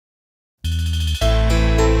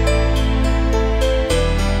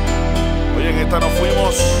esta nos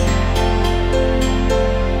fuimos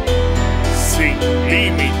sin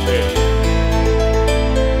límite.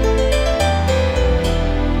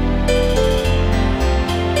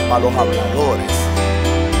 A los habladores.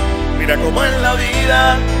 Mira cómo en la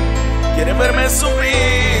vida quieren verme sufrir.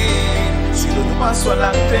 Si doy un paso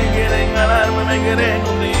adelante quieren ganarme, me quieren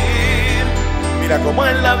hundir. Mira cómo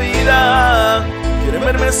en la vida quieren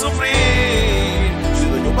verme sufrir. Si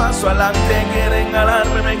doy un paso adelante quieren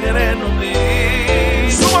ganarme, me quieren hundir.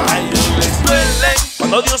 A ellos les duele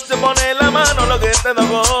cuando Dios te pone la mano lo que te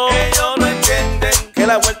tocó. Ellos no entienden que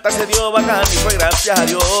la vuelta se dio bacán y fue gracias a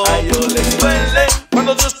Dios. A ellos les duele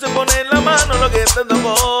cuando Dios te pone la mano lo que te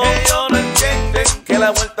tocó. Ellos no entienden que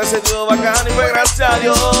la vuelta se dio bacán y fue gracias a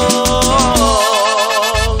Dios.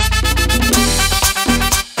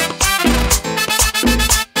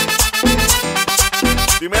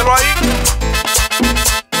 Dímelo ahí.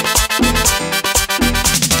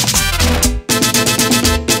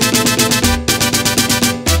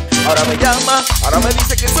 Ahora me llama, ahora me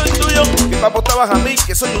dice que soy tuyo, que pa' apostabas a mí,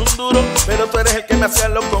 que soy un duro, pero tú eres el que me hacía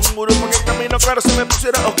los conjuros, porque el camino claro se me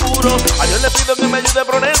pusiera oscuro. A Dios le pido que me ayude a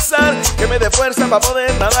progresar, que me dé fuerza para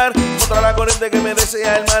poder nadar contra la corriente que me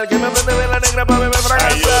desea el mal, que me prende vela negra para beber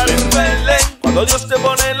fracasar. Cuando Dios te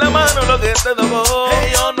pone en la mano lo que te tocó,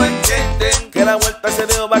 ellos no entienden que la vuelta se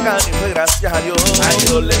dio bacán y fue gracias a Dios. A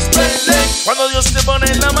ellos les duele cuando Dios te pone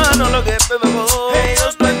en la mano lo que te tocó,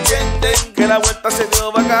 ellos no entienden que la vuelta se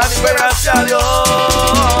dio bacán y fue gracias a Dios.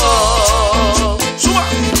 Suba.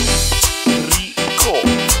 Rico.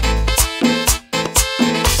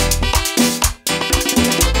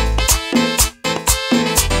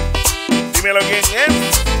 Dímelo quién es.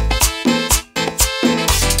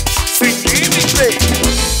 Sin límite.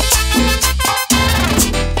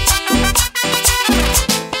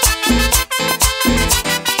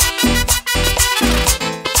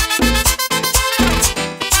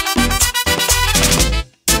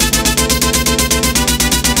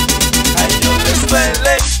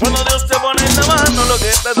 Cuando Dios te pone en la mano lo que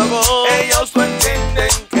te tocó, ellos no entienden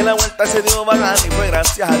que la vuelta se dio bacán y fue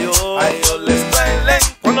gracias a Dios. A ellos les duele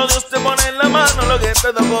cuando Dios te pone en la mano lo que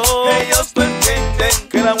te tocó, ellos no entienden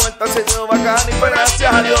que la vuelta se dio bacán y fue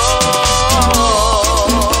gracias a Dios.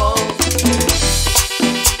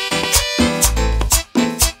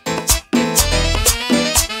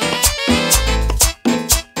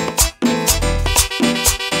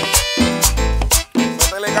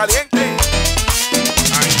 Métele caliente.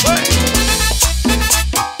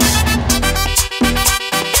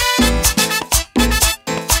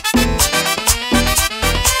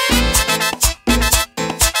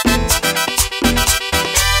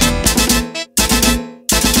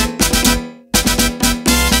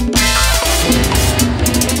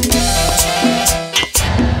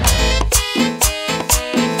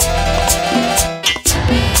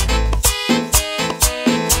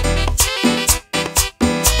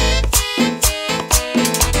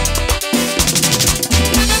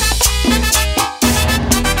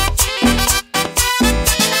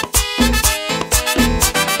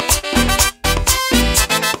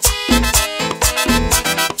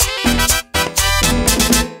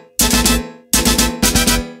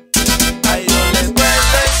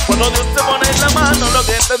 Cuando Dios te pone en la mano lo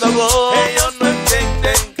que te tocó, ellos no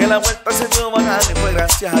entienden que la vuelta se dio bacán y fue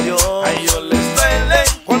gracias a Dios. A ellos les duele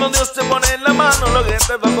cuando Dios te pone en la mano lo que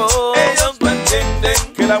te tocó, ellos no entienden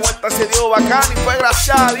que la vuelta se dio bacán y fue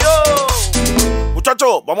gracias a Dios.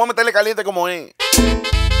 Muchachos, vamos a meterle caliente como es.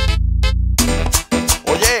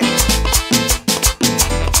 Oye,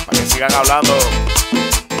 para que sigan hablando.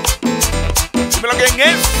 Dímelo quién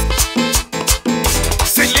es.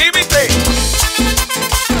 Sin límite.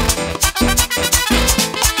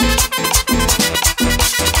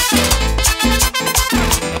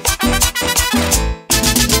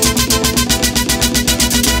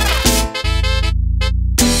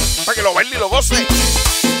 Para que lo baile y lo goce.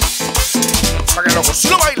 Para que lo goce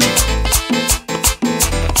y lo baile.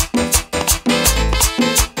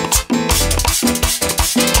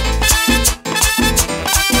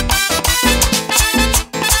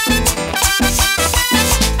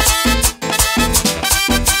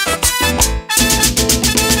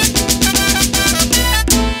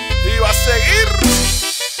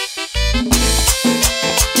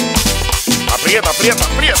 Aprieta, aprieta,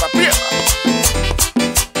 aprieta, aprieta.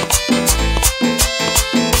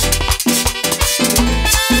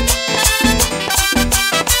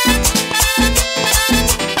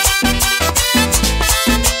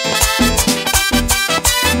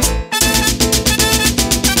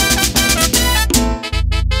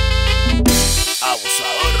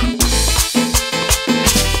 Abusador.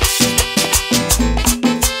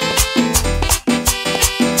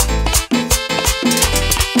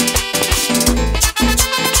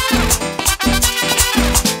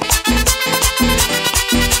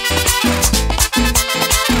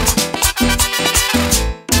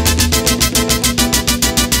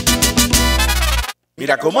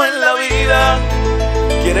 Mira cómo en la vida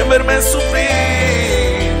quieren verme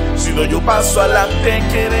sufrir. Si doy un paso adelante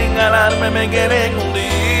quieren ganarme, me quieren hundir.